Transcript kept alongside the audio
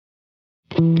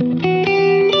Good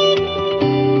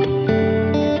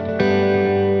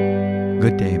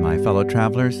day, my fellow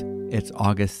travelers. It's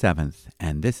August 7th,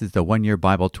 and this is the One Year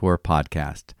Bible Tour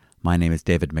podcast. My name is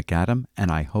David MacAdam,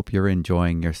 and I hope you're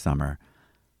enjoying your summer.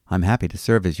 I'm happy to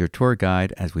serve as your tour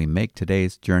guide as we make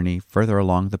today's journey further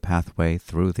along the pathway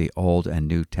through the Old and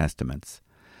New Testaments.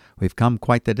 We've come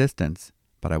quite the distance,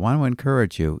 but I want to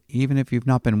encourage you, even if you've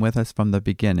not been with us from the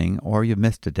beginning or you've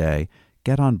missed a day,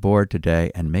 get on board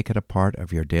today and make it a part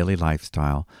of your daily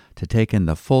lifestyle to take in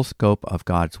the full scope of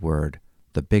God's Word,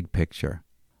 the big picture,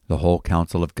 the whole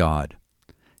counsel of God.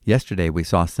 Yesterday we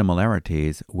saw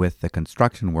similarities with the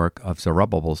construction work of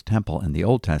Zerubbabel's temple in the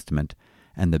Old Testament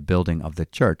and the building of the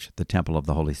church, the temple of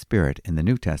the Holy Spirit, in the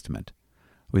New Testament.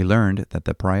 We learned that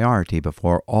the priority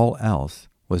before all else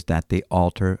was that the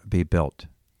altar be built.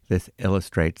 This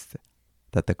illustrates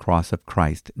that the cross of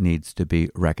Christ needs to be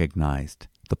recognized,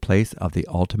 the place of the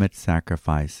ultimate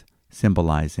sacrifice,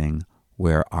 symbolizing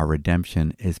where our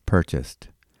redemption is purchased.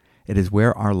 It is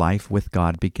where our life with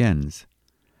God begins.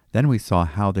 Then we saw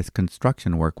how this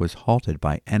construction work was halted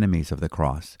by enemies of the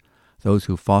cross, those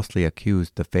who falsely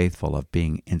accused the faithful of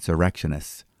being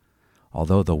insurrectionists.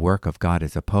 Although the work of God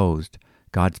is opposed,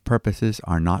 God's purposes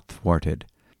are not thwarted.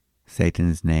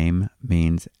 Satan's name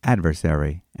means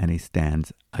adversary, and he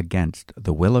stands against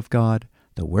the will of God,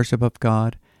 the worship of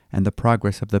God, and the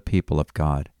progress of the people of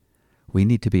God. We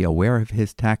need to be aware of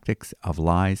his tactics of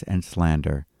lies and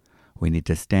slander. We need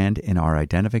to stand in our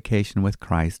identification with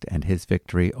Christ and his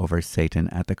victory over Satan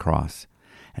at the cross,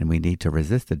 and we need to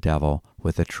resist the devil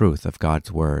with the truth of God's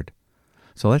Word.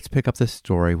 So let's pick up the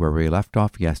story where we left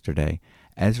off yesterday,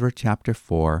 Ezra chapter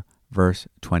 4, verse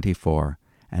 24,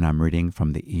 and I'm reading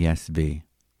from the ESV,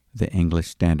 the English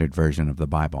Standard Version of the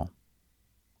Bible.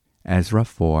 Ezra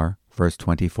 4, verse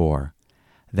 24.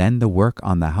 Then the work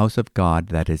on the house of God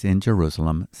that is in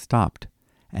Jerusalem stopped,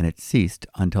 and it ceased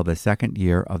until the 2nd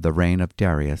year of the reign of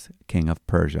Darius, king of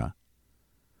Persia.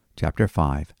 Chapter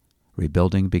 5.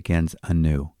 Rebuilding begins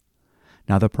anew.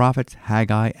 Now the prophets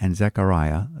Haggai and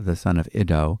Zechariah, the son of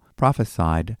Iddo,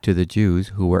 prophesied to the Jews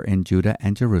who were in Judah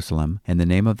and Jerusalem in the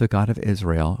name of the God of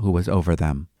Israel who was over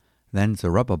them. Then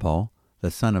Zerubbabel,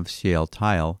 the son of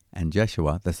Shealtiel, and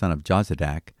Jeshua, the son of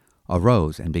Jozadak,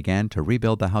 arose and began to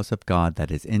rebuild the house of God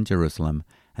that is in Jerusalem,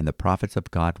 and the prophets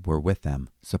of God were with them,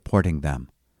 supporting them.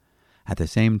 At the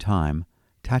same time,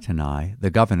 Tattenai, the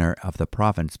governor of the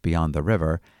province beyond the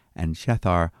river, and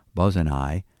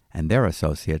Shethar-Bozenai and their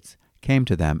associates came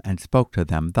to them and spoke to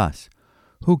them thus,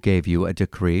 Who gave you a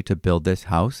decree to build this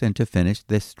house and to finish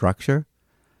this structure?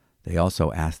 They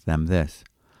also asked them this,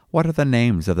 What are the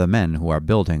names of the men who are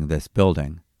building this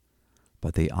building?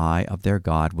 But the eye of their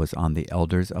God was on the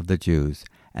elders of the Jews,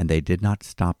 and they did not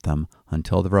stop them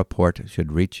until the report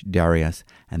should reach Darius,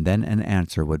 and then an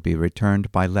answer would be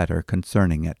returned by letter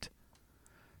concerning it.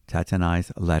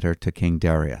 Tattenai's letter to King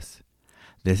Darius.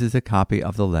 This is a copy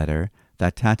of the letter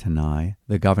that Tattenai,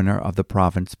 the governor of the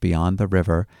province beyond the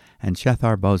river, and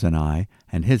Shethar-Bozenai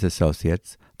and his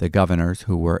associates, the governors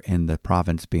who were in the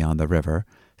province beyond the river,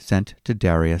 sent to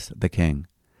Darius the king.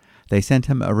 They sent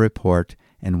him a report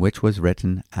in which was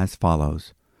written as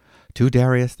follows, To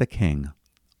Darius the king,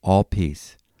 all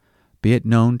peace. Be it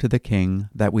known to the king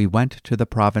that we went to the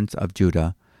province of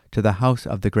Judah, to the house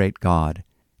of the great God.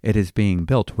 It is being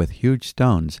built with huge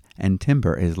stones, and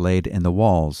timber is laid in the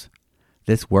walls.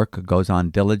 This work goes on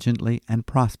diligently and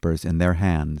prospers in their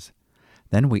hands.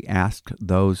 Then we asked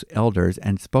those elders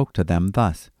and spoke to them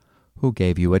thus, Who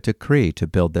gave you a decree to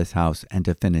build this house and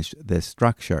to finish this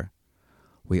structure?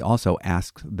 We also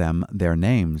asked them their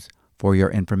names for your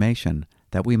information,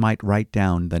 that we might write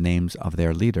down the names of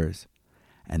their leaders.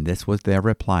 And this was their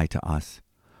reply to us,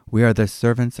 We are the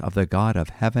servants of the God of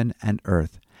heaven and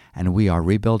earth, and we are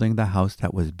rebuilding the house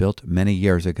that was built many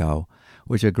years ago,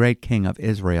 which a great king of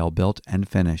Israel built and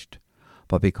finished.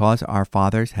 But because our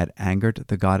fathers had angered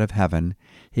the God of heaven,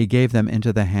 he gave them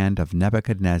into the hand of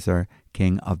Nebuchadnezzar,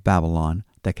 king of Babylon,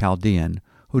 the Chaldean,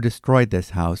 who destroyed this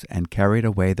house and carried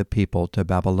away the people to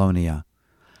Babylonia.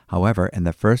 However, in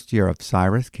the 1st year of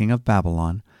Cyrus, king of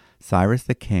Babylon, Cyrus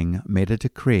the king made a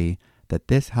decree that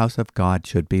this house of God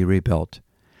should be rebuilt.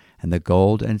 And the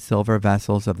gold and silver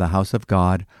vessels of the house of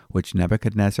God, which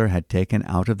Nebuchadnezzar had taken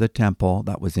out of the temple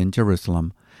that was in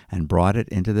Jerusalem, and brought it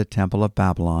into the temple of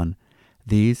Babylon,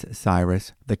 these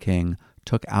Cyrus the king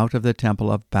took out of the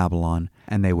temple of Babylon,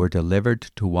 and they were delivered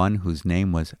to one whose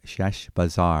name was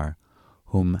Sheshbazzar,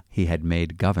 whom he had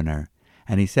made governor.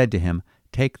 And he said to him,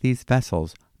 Take these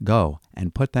vessels, go,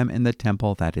 and put them in the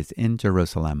temple that is in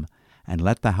Jerusalem, and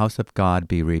let the house of God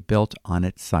be rebuilt on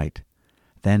its site.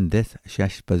 Then this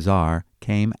Sheshbazzar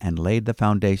came and laid the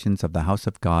foundations of the house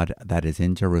of God that is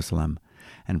in Jerusalem,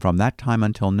 and from that time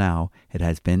until now it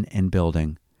has been in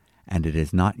building, and it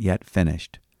is not yet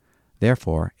finished.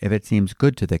 Therefore, if it seems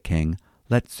good to the king,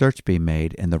 let search be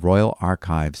made in the royal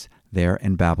archives there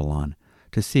in Babylon,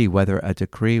 to see whether a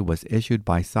decree was issued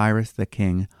by Cyrus the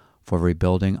king for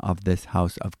rebuilding of this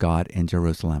house of God in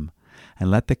Jerusalem, and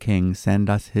let the king send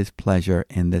us his pleasure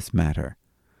in this matter.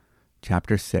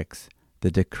 Chapter 6.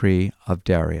 The decree of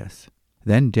Darius.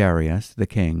 Then Darius the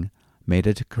king made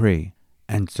a decree,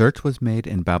 and search was made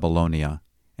in Babylonia,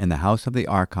 in the house of the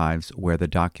archives where the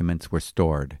documents were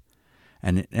stored.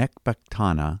 And in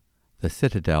Ecbatana, the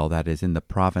citadel that is in the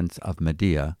province of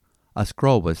Media, a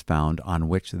scroll was found on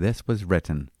which this was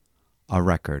written, a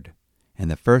record. In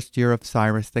the first year of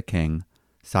Cyrus the king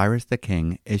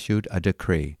issued a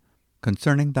decree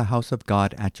concerning the house of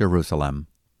God at Jerusalem.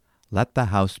 Let the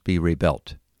house be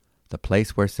rebuilt, the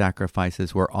place where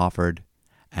sacrifices were offered,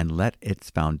 and let its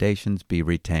foundations be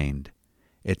retained.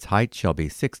 Its height shall be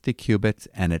 60 cubits,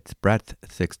 and its breadth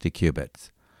 60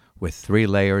 cubits, with 3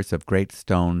 layers of great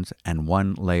stones and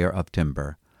 1 layer of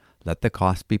timber. Let the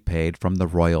cost be paid from the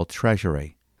royal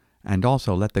treasury. And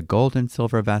also let the gold and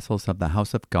silver vessels of the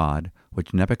house of God,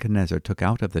 which Nebuchadnezzar took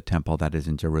out of the temple that is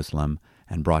in Jerusalem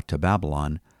and brought to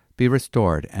Babylon, be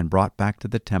restored and brought back to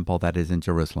the temple that is in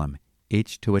Jerusalem,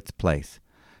 each to its place.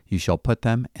 You shall put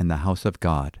them in the house of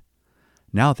God.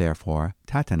 Now therefore,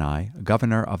 Tattenai,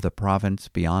 governor of the province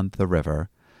beyond the river,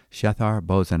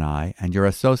 Shethar-Bozenai, and your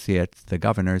associates, the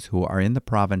governors who are in the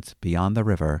province beyond the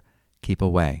river, keep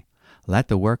away. Let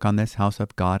the work on this house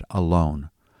of God alone.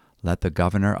 Let the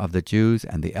governor of the Jews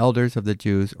and the elders of the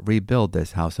Jews rebuild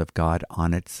this house of God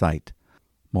on its site.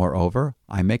 Moreover,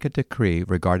 I make a decree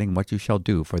regarding what you shall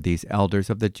do for these elders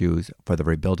of the Jews for the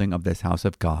rebuilding of this house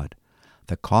of God.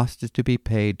 The cost is to be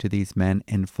paid to these men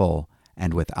in full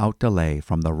and without delay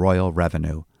from the royal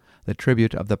revenue, the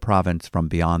tribute of the province from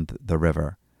beyond the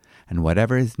river, and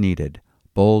whatever is needed,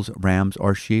 bulls, rams,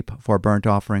 or sheep for burnt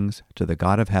offerings to the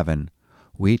God of heaven,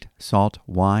 wheat, salt,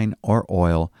 wine, or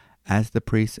oil, as the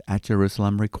priests at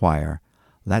Jerusalem require,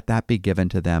 let that be given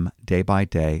to them day by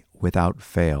day without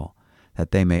fail,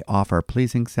 that they may offer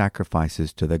pleasing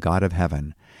sacrifices to the God of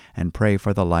heaven, and pray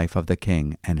for the life of the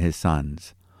king and his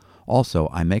sons. Also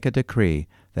I make a decree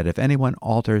that if anyone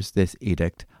alters this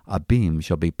edict, a beam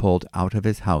shall be pulled out of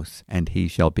his house, and he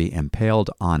shall be impaled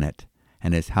on it,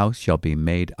 and his house shall be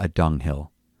made a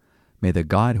dunghill. May the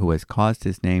God who has caused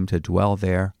his name to dwell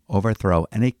there overthrow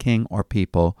any king or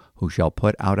people who shall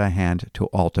put out a hand to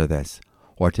alter this,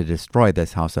 or to destroy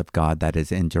this house of God that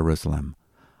is in Jerusalem.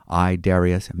 I,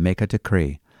 Darius, make a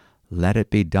decree. Let it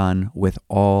be done with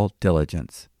all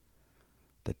diligence.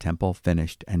 The temple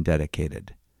finished and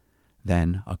dedicated.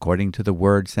 Then, according to the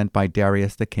word sent by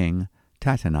Darius the king,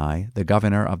 Tattenai, the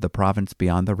governor of the province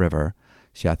beyond the river,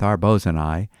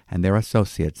 Shethar-Bozenai, and their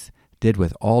associates, did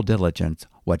with all diligence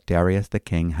what Darius the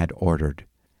king had ordered.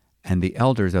 And the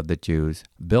elders of the Jews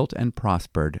built and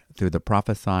prospered through the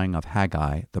prophesying of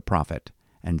Haggai the prophet,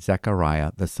 and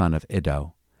Zechariah the son of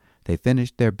Iddo. They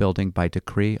finished their building by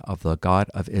decree of the God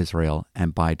of Israel,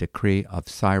 and by decree of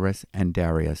Cyrus and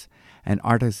Darius, and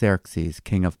Artaxerxes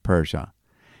king of Persia.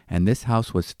 And this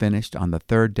house was finished on the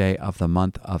 3rd day of the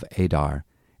month of Adar,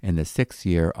 in the 6th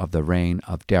year of the reign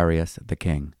of Darius the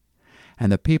king.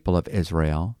 And the people of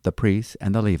Israel, the priests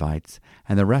and the Levites,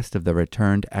 and the rest of the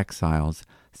returned exiles,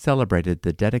 celebrated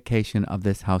the dedication of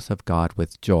this house of God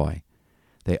with joy.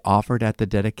 They offered at the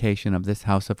dedication of this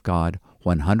house of God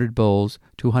 100 bulls,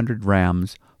 200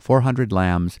 rams, 400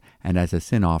 lambs, and as a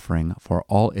sin offering for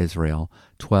all Israel,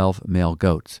 12 male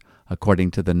goats,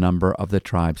 according to the number of the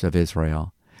tribes of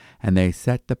Israel. And they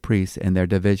set the priests in their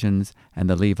divisions and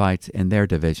the Levites in their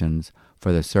divisions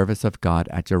for the service of God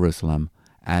at Jerusalem,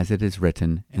 as it is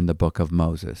written in the book of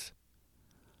Moses.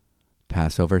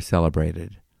 Passover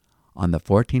celebrated. On the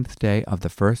 14th day of the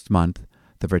 1st month,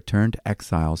 the returned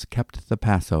exiles kept the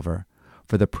Passover,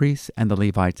 for the priests and the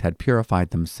Levites had purified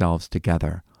themselves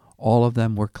together. All of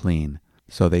them were clean.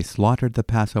 So they slaughtered the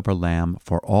Passover lamb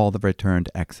for all the returned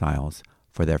exiles,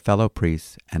 for their fellow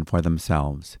priests and for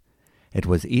themselves. It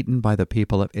was eaten by the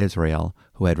people of Israel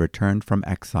who had returned from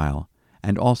exile,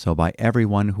 and also by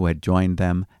everyone who had joined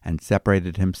them and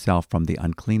separated himself from the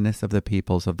uncleanness of the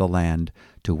peoples of the land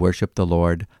to worship the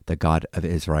Lord, the God of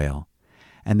Israel.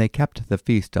 And they kept the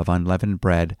feast of unleavened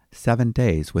bread 7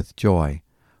 days with joy,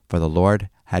 for the Lord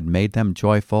had made them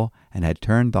joyful and had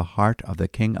turned the heart of the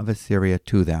king of Assyria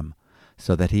to them,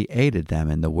 so that he aided them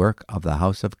in the work of the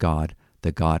house of God,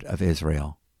 the God of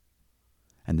Israel.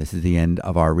 And this is the end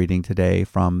of our reading today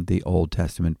from the Old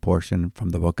Testament portion from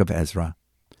the book of Ezra.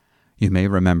 You may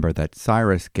remember that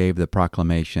Cyrus gave the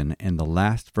proclamation in the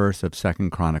last verse of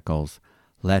 2 Chronicles,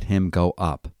 "Let him go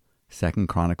up," 2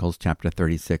 Chronicles chapter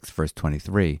 36, verse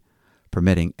 23,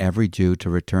 permitting every Jew to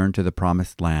return to the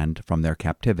promised land from their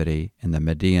captivity in the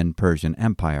Median-Persian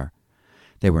Empire.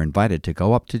 They were invited to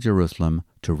go up to Jerusalem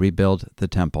to rebuild the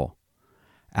temple.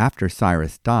 After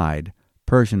Cyrus died,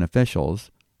 Persian officials,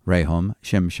 Rehum,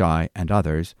 Shimshai, and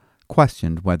others,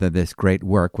 questioned whether this great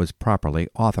work was properly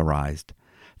authorized.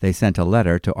 They sent a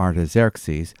letter to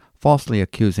Artaxerxes, falsely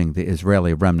accusing the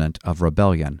Israeli remnant of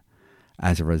rebellion.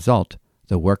 As a result,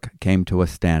 the work came to a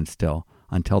standstill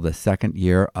until the second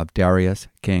year of Darius,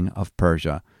 king of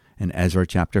Persia, in Ezra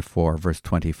chapter 4, verse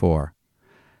 24.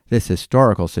 This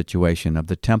historical situation of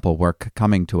the temple work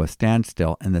coming to a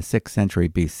standstill in the 6th century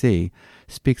BC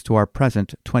speaks to our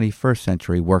present 21st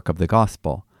century work of the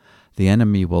gospel. The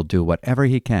enemy will do whatever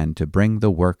he can to bring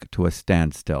the work to a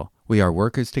standstill. We are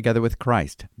workers together with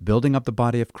Christ, building up the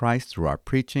body of Christ through our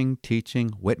preaching,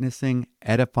 teaching, witnessing,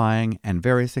 edifying, and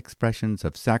various expressions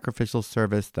of sacrificial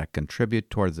service that contribute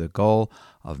towards the goal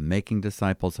of making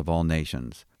disciples of all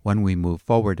nations. When we move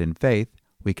forward in faith,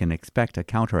 we can expect a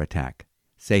counterattack.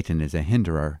 Satan is a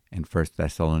hinderer in 1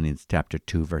 Thessalonians chapter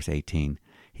 2, verse 18.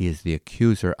 He is the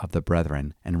accuser of the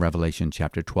brethren in Revelation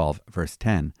chapter 12, verse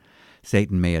 10.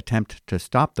 Satan may attempt to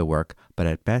stop the work, but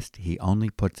at best he only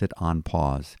puts it on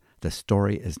pause. The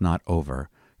story is not over.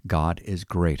 God is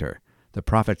greater. The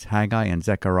prophets Haggai and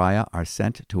Zechariah are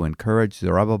sent to encourage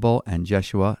Zerubbabel and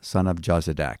Jeshua, son of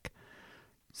Jozadak.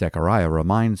 Zechariah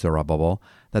reminds Zerubbabel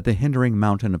that the hindering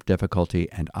mountain of difficulty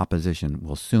and opposition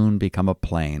will soon become a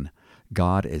plain.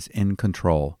 God is in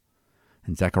control.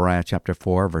 In Zechariah chapter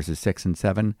 4, verses 6 and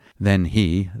 7, "Then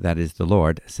he," that is the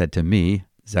Lord, "said to me,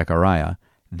 Zechariah,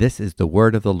 this is the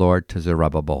word of the Lord to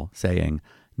Zerubbabel, saying,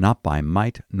 Not by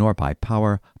might nor by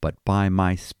power, but by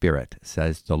my Spirit,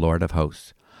 says the Lord of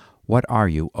hosts. What are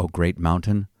you, O great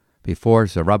mountain? Before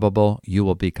Zerubbabel you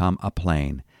will become a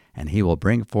plain, and he will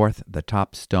bring forth the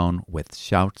top stone with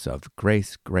shouts of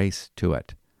grace, grace to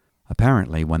it."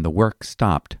 Apparently, when the work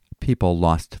stopped, people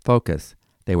lost focus.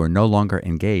 They were no longer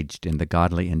engaged in the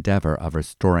godly endeavor of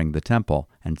restoring the temple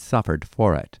and suffered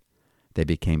for it. They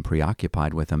became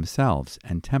preoccupied with themselves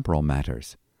and temporal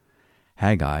matters.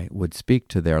 Haggai would speak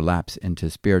to their lapse into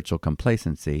spiritual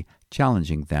complacency,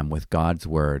 challenging them with God's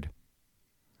word.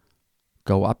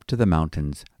 "Go up to the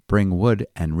mountains, bring wood,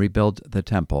 and rebuild the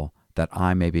temple, that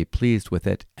I may be pleased with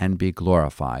it and be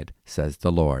glorified, says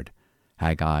the Lord."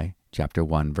 Haggai chapter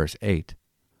 1, verse 8.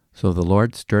 So the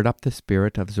Lord stirred up the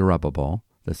spirit of Zerubbabel,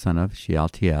 the son of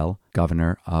Shealtiel,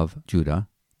 governor of Judah,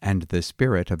 and the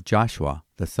spirit of Joshua,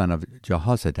 the son of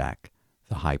Jehozadak,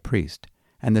 the high priest,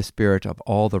 and the spirit of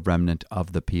all the remnant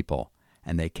of the people,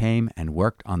 and they came and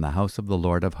worked on the house of the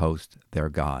Lord of hosts, their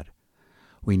God.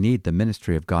 We need the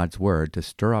ministry of God's word to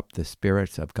stir up the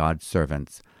spirits of God's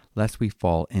servants, lest we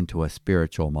fall into a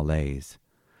spiritual malaise.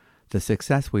 The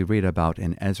success we read about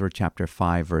in Ezra chapter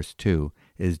 5, verse 2,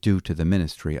 is due to the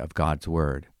ministry of God's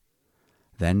word.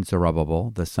 Then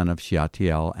Zerubbabel, the son of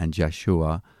Shealtiel, and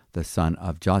Jeshua, the son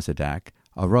of Jozadak,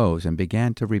 arose and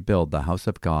began to rebuild the house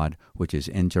of God which is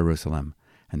in Jerusalem,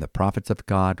 and the prophets of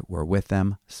God were with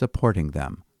them, supporting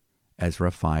them.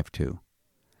 Ezra 5:2.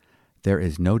 There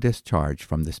is no discharge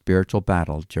from the spiritual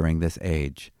battle during this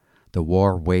age. The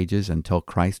war wages until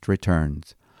Christ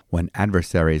returns. When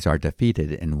adversaries are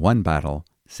defeated in one battle,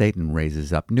 Satan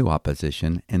raises up new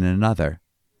opposition in another.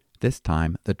 This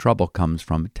time the trouble comes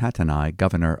from Tattenai,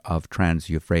 governor of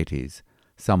Trans-Euphrates,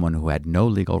 someone who had no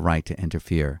legal right to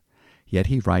interfere. Yet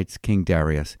he writes King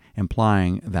Darius,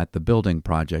 implying that the building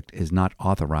project is not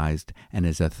authorized and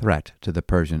is a threat to the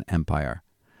Persian Empire.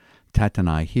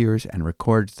 Tattenai hears and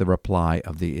records the reply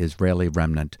of the Israeli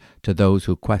remnant to those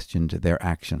who questioned their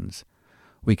actions.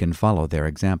 We can follow their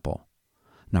example.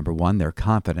 Number 1, their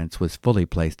confidence was fully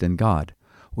placed in God.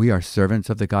 "We are servants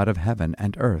of the God of heaven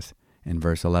and earth," in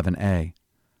verse 11a.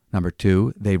 Number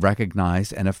 2, they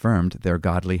recognized and affirmed their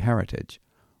godly heritage.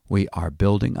 "We are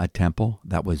building a temple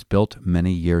that was built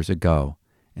many years ago,"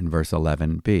 in verse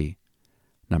 11b.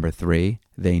 Number 3,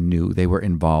 they knew they were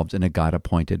involved in a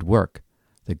God-appointed work.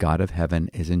 The God of heaven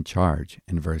is in charge,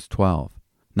 in verse 12.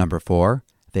 Number 4,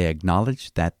 they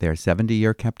acknowledged that their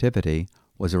 70-year captivity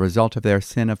was a result of their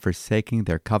sin of forsaking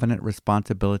their covenant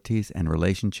responsibilities and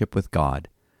relationship with God.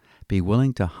 Be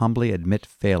willing to humbly admit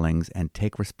failings and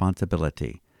take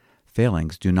responsibility.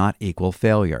 Failings do not equal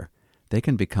failure. They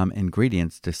can become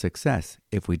ingredients to success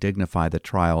if we dignify the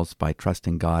trials by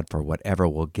trusting God for whatever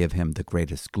will give him the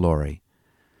greatest glory.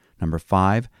 Number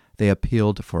 5, they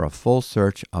appealed for a full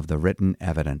search of the written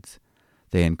evidence.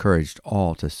 They encouraged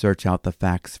all to search out the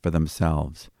facts for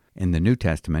themselves. In the New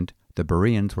Testament, the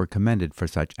Bereans were commended for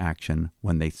such action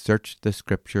when they searched the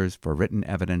Scriptures for written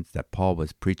evidence that Paul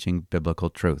was preaching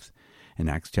biblical truth, in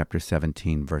Acts chapter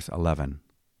 17, verse 11.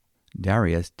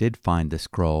 Darius did find the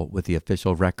scroll with the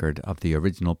official record of the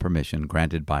original permission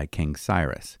granted by King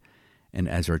Cyrus, in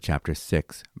Ezra chapter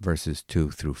 6, verses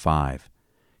 2 through 5.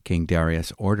 King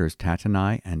Darius orders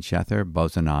Tattenai and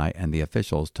Shether-Bozenai and the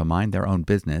officials to mind their own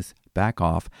business, back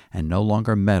off, and no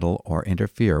longer meddle or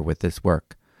interfere with this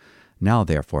work. Now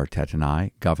therefore, Tattenai,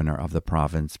 governor of the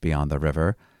province beyond the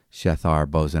river,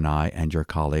 Shethar-Bozenai and your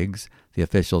colleagues, the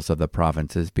officials of the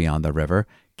provinces beyond the river,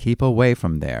 keep away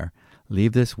from there.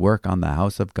 Leave this work on the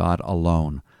house of God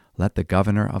alone. Let the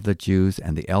governor of the Jews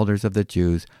and the elders of the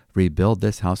Jews rebuild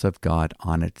this house of God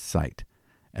on its site.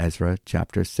 Ezra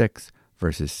chapter 6,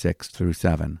 verses 6 through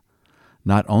 7.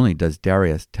 Not only does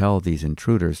Darius tell these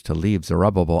intruders to leave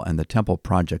Zerubbabel and the temple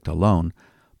project alone,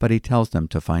 but he tells them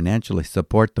to financially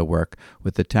support the work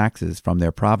with the taxes from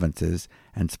their provinces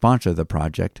and sponsor the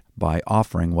project by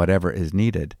offering whatever is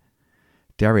needed.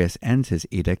 Darius ends his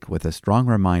edict with a strong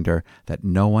reminder that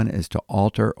no one is to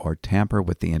alter or tamper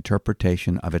with the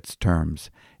interpretation of its terms.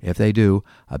 If they do,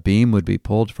 a beam would be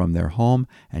pulled from their home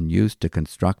and used to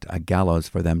construct a gallows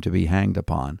for them to be hanged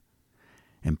upon.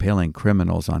 Impaling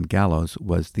criminals on gallows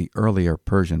was the earlier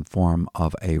Persian form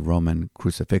of a Roman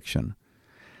crucifixion.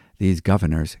 These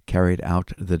governors carried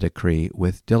out the decree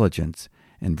with diligence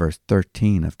in verse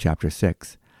 13 of chapter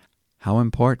 6. How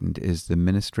important is the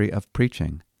ministry of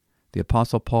preaching? The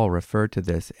Apostle Paul referred to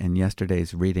this in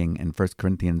yesterday's reading in 1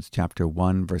 Corinthians chapter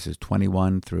 1, verses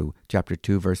 21 through chapter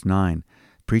 2, verse 9.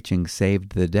 Preaching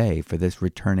saved the day for this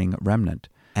returning remnant,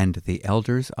 and the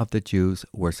elders of the Jews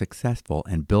were successful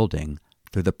in building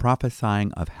through the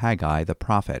prophesying of Haggai the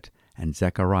prophet and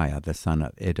Zechariah the son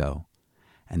of Iddo.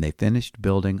 And they finished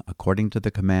building according to the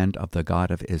command of the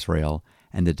God of Israel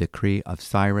and the decree of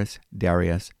Cyrus,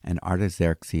 Darius, and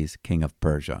Artaxerxes king of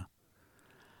Persia.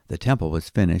 The temple was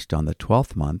finished on the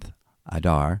 12th month,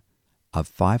 Adar, of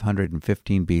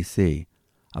 515 B.C.,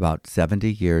 about 70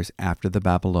 years after the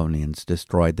Babylonians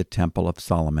destroyed the Temple of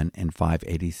Solomon in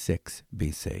 586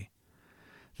 B.C.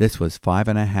 This was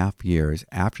 5.5 years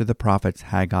after the prophets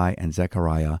Haggai and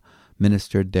Zechariah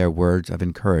ministered their words of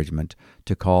encouragement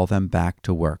to call them back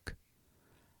to work.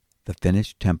 The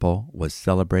finished temple was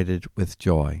celebrated with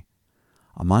joy.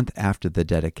 A month after the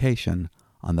dedication,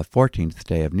 on the 14th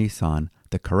day of Nisan,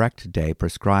 the correct day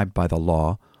prescribed by the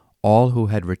law, all who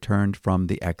had returned from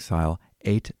the exile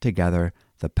ate together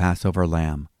the Passover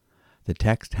lamb. The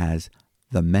text has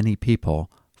the many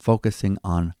people focusing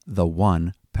on the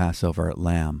one Passover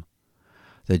lamb.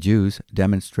 The Jews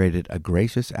demonstrated a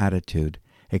gracious attitude,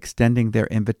 extending their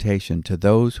invitation to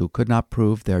those who could not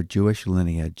prove their Jewish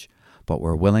lineage, but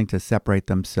were willing to separate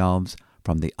themselves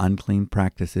from the unclean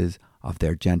practices of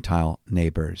their Gentile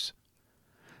neighbors.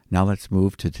 Now let's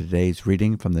move to today's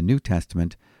reading from the New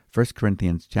Testament, 1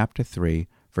 Corinthians chapter 3,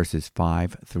 verses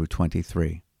 5 through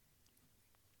 23.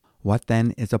 What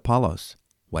then is Apollos?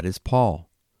 What is Paul?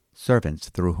 Servants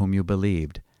through whom you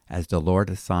believed, as the Lord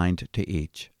assigned to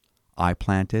each. I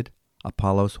planted,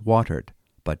 Apollos watered,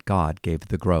 but God gave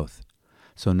the growth.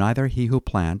 So neither he who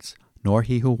plants nor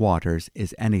he who waters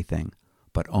is anything,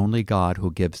 but only God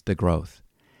who gives the growth.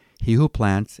 He who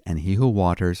plants and he who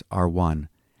waters are one,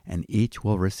 and each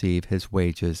will receive his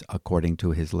wages according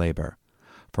to his labor.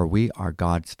 For we are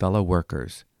God's fellow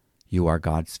workers. You are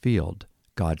God's field,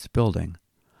 God's building.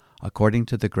 According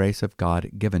to the grace of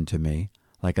God given to me,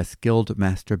 like a skilled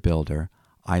master builder,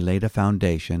 I laid a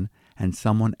foundation, and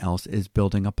someone else is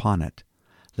building upon it.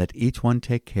 Let each one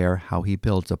take care how he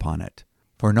builds upon it.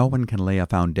 For no one can lay a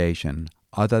foundation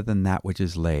other than that which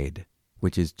is laid,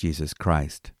 which is Jesus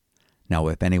Christ. Now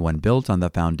if anyone builds on the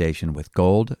foundation with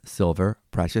gold, silver,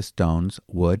 precious stones,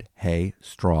 wood, hay,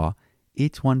 straw,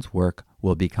 each one's work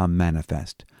will become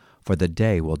manifest, for the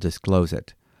day will disclose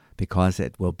it, because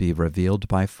it will be revealed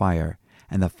by fire,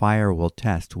 and the fire will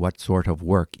test what sort of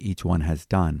work each one has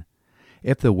done.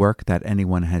 If the work that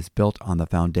anyone has built on the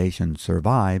foundation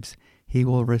survives, he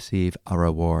will receive a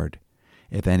reward.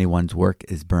 If anyone's work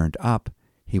is burned up,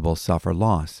 he will suffer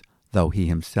loss, though he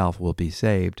himself will be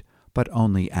saved, but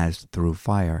only as through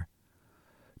fire.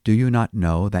 Do you not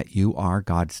know that you are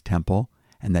God's temple,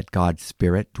 and that God's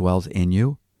Spirit dwells in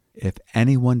you? If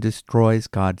anyone destroys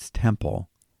God's temple,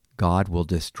 God will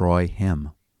destroy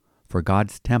him. For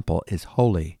God's temple is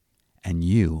holy, and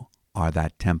you are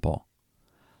that temple.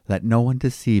 Let no one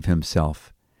deceive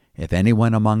himself. If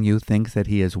anyone among you thinks that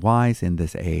he is wise in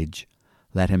this age,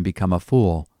 let him become a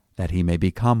fool, that he may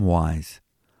become wise.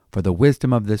 For the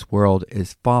wisdom of this world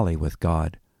is folly with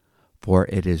God. For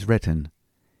it is written,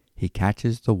 He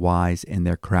catches the wise in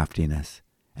their craftiness.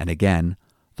 And again,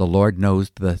 the Lord knows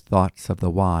the thoughts of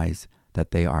the wise, that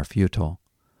they are futile.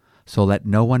 So let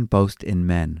no one boast in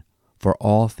men, for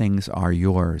all things are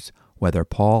yours, whether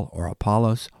Paul or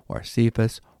Apollos or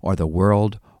Cephas or the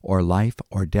world or life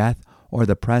or death or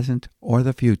the present or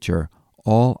the future,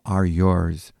 all are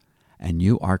yours, and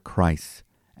you are Christ's,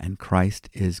 and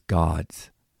Christ is God's.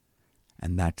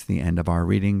 And that's the end of our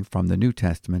reading from the New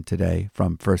Testament today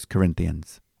from 1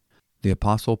 Corinthians. The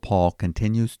Apostle Paul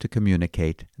continues to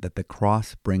communicate that the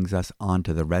cross brings us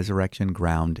onto the resurrection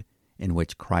ground in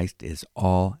which Christ is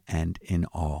all and in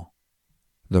all.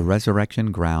 The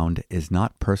resurrection ground is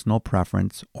not personal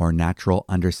preference or natural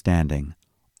understanding.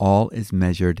 All is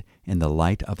measured in the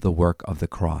light of the work of the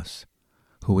cross.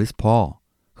 Who is Paul?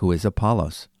 Who is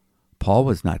Apollos? Paul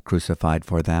was not crucified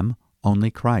for them, only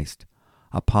Christ.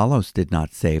 Apollos did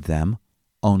not save them,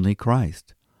 only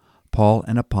Christ. Paul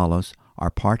and Apollos are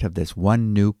part of this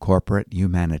one new corporate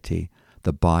humanity,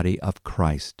 the body of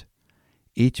Christ.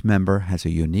 Each member has a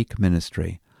unique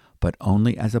ministry, but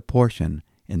only as a portion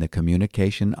in the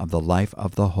communication of the life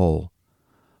of the whole.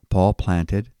 Paul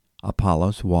planted,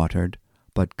 Apollos watered,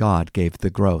 but God gave the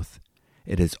growth.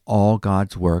 It is all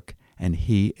God's work, and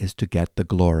He is to get the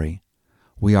glory.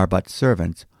 We are but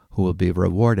servants who will be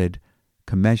rewarded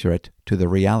commensurate to the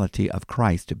reality of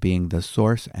Christ being the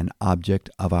source and object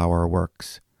of our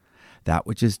works. That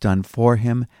which is done for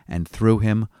Him and through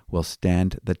Him will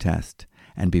stand the test,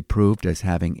 and be proved as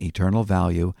having eternal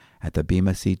value at the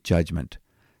Bema Seat judgment,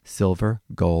 silver,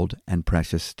 gold, and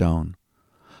precious stone.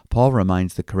 Paul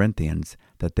reminds the Corinthians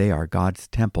that they are God's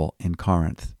temple in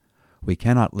Corinth. We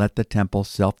cannot let the temple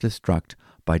self-destruct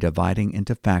by dividing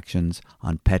into factions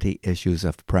on petty issues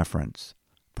of preference.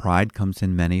 Pride comes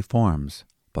in many forms,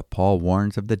 but Paul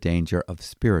warns of the danger of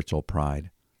spiritual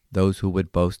pride, those who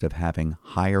would boast of having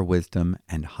higher wisdom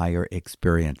and higher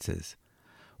experiences.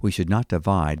 We should not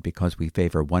divide because we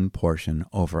favor one portion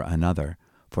over another,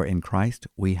 for in Christ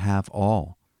we have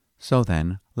all. So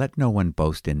then, let no one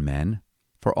boast in men,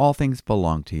 for all things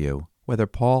belong to you, whether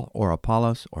Paul or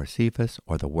Apollos or Cephas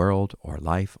or the world or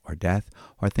life or death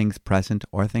or things present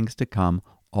or things to come,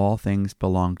 all things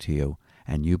belong to you,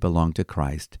 and you belong to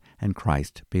Christ, and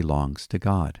Christ belongs to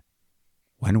God.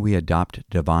 When we adopt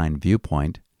divine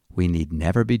viewpoint, we need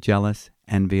never be jealous,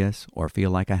 envious, or feel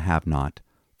like a have-not,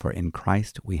 for in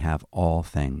Christ we have all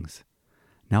things.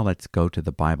 Now let's go to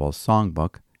the Bible's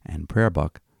songbook and prayer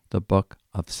book, the book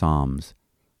of Psalms.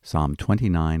 Psalm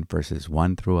 29, verses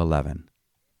 1 through 11.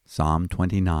 Psalm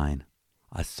 29,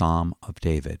 a psalm of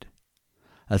David.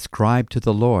 Ascribe to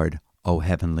the Lord, O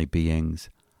heavenly beings.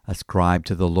 Ascribe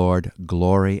to the Lord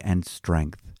glory and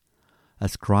strength.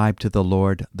 Ascribe to the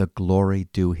Lord the glory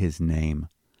due His name.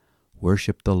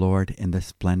 Worship the Lord in the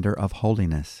splendor of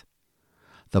holiness.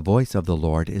 The voice of the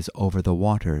Lord is over the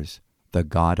waters. The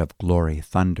God of glory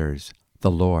thunders,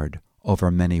 the Lord,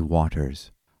 over many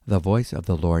waters. The voice of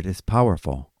the Lord is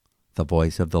powerful. The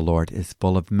voice of the Lord is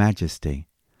full of majesty.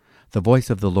 The voice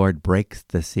of the Lord breaks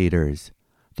the cedars.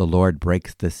 The Lord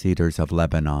breaks the cedars of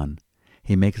Lebanon.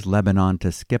 He makes Lebanon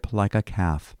to skip like a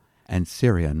calf, and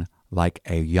Syrian like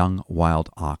a young wild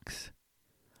ox.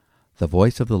 The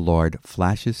voice of the Lord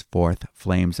flashes forth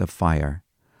flames of fire.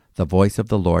 The voice of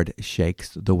the Lord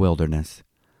shakes the wilderness.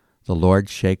 The Lord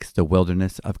shakes the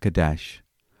wilderness of Kadesh.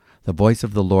 The voice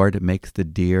of the Lord makes the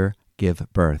deer give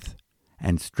birth,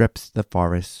 and strips the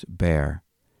forests bare.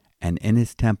 And in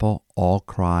His temple all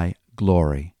cry,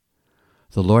 Glory.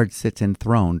 The Lord sits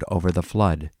enthroned over the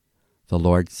flood. The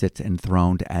Lord sits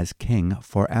enthroned as King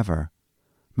forever.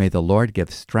 May the Lord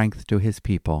give strength to His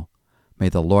people. May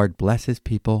the Lord bless His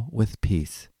people with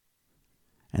peace.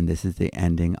 And this is the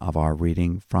ending of our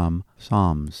reading from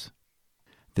Psalms.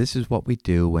 This is what we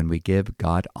do when we give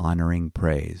God-honoring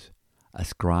praise.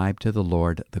 Ascribe to the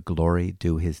Lord the glory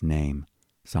due His name.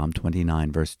 Psalm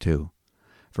 29, verse 2.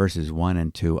 Verses 1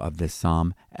 and 2 of this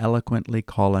psalm eloquently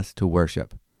call us to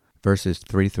worship. Verses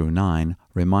 3 through 9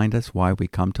 remind us why we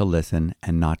come to listen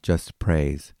and not just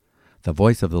praise. The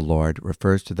voice of the Lord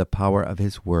refers to the power of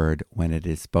His word when it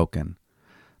is spoken.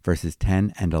 Verses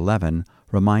 10 and 11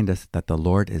 remind us that the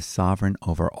Lord is sovereign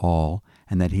over all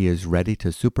and that He is ready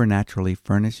to supernaturally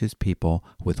furnish His people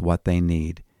with what they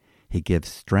need. He gives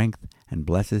strength and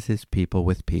blesses His people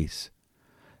with peace.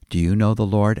 Do you know the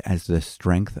Lord as the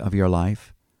strength of your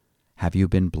life? Have you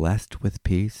been blessed with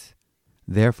peace?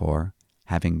 Therefore,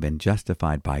 having been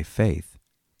justified by faith,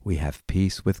 we have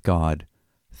peace with God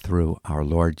through our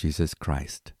Lord Jesus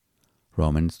Christ.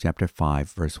 Romans chapter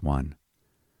 5, verse 1.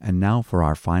 And now for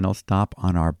our final stop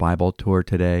on our Bible tour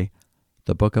today,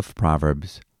 the book of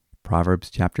Proverbs, Proverbs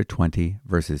chapter 20,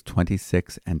 verses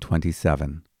 26 and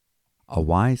 27. A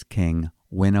wise king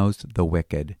winnows the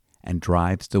wicked and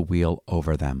drives the wheel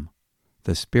over them.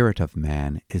 The spirit of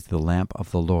man is the lamp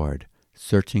of the Lord,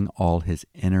 searching all his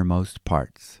innermost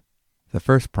parts. The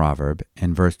first proverb,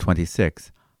 in verse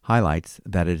 26, highlights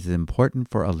that it is important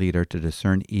for a leader to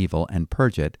discern evil and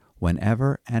purge it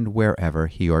whenever and wherever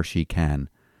he or she can.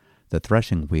 The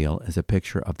threshing wheel is a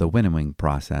picture of the winnowing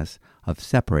process of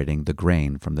separating the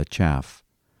grain from the chaff,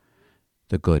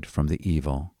 the good from the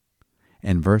evil.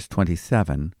 In verse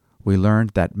 27, we learned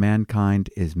that mankind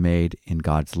is made in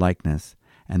God's likeness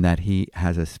and that he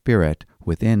has a spirit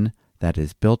within that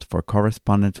is built for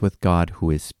correspondence with God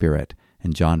who is spirit,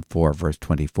 in John 4, verse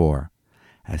 24.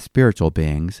 As spiritual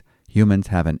beings, humans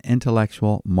have an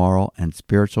intellectual, moral, and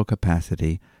spiritual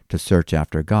capacity to search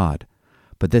after God,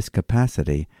 but this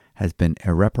capacity has been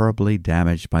irreparably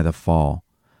damaged by the fall.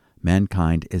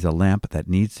 Mankind is a lamp that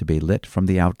needs to be lit from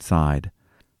the outside.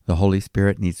 The Holy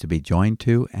Spirit needs to be joined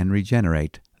to and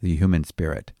regenerate the human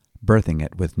spirit, birthing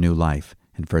it with new life,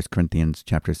 in 1 Corinthians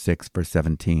chapter 6, verse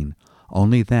 17.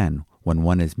 Only then, when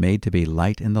one is made to be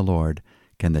light in the Lord,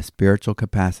 can the spiritual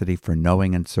capacity for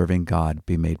knowing and serving God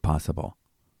be made possible.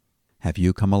 Have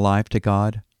you come alive to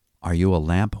God? Are you a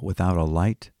lamp without a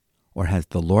light? Or has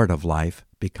the Lord of life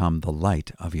become the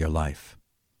light of your life?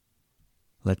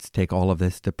 Let's take all of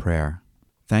this to prayer.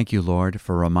 Thank you, Lord,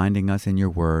 for reminding us in your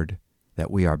word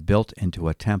that we are built into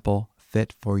a temple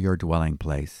fit for your dwelling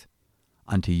place.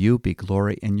 Unto you be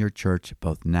glory in your church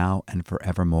both now and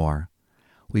forevermore.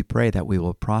 We pray that we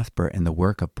will prosper in the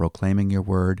work of proclaiming your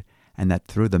word, and that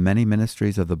through the many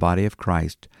ministries of the body of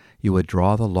Christ you would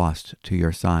draw the lost to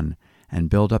your Son and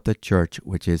build up the church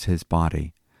which is his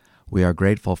body. We are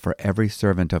grateful for every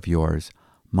servant of yours,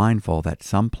 mindful that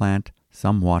some plant,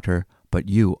 some water, but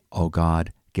you, O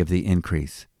God, give the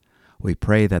increase. We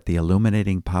pray that the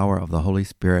illuminating power of the Holy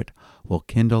Spirit will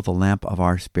kindle the lamp of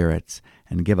our spirits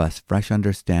and give us fresh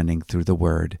understanding through the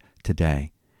word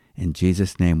today. In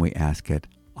Jesus' name we ask it.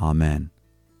 Amen.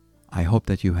 I hope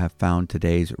that you have found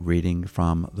today's reading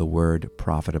from the Word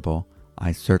profitable.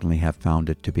 I certainly have found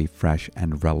it to be fresh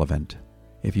and relevant.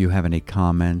 If you have any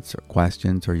comments or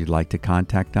questions or you'd like to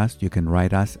contact us, you can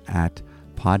write us at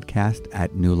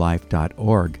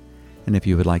podcast@newlife.org. And if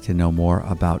you would like to know more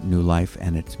about New Life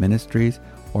and its ministries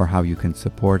or how you can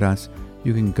support us,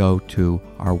 you can go to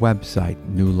our website,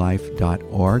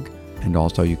 newlife.org, and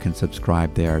also you can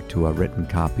subscribe there to a written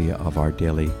copy of our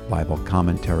daily Bible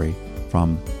commentary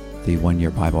from the one-year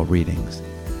Bible readings.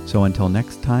 So until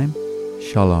next time,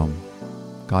 Shalom.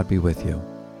 God be with you.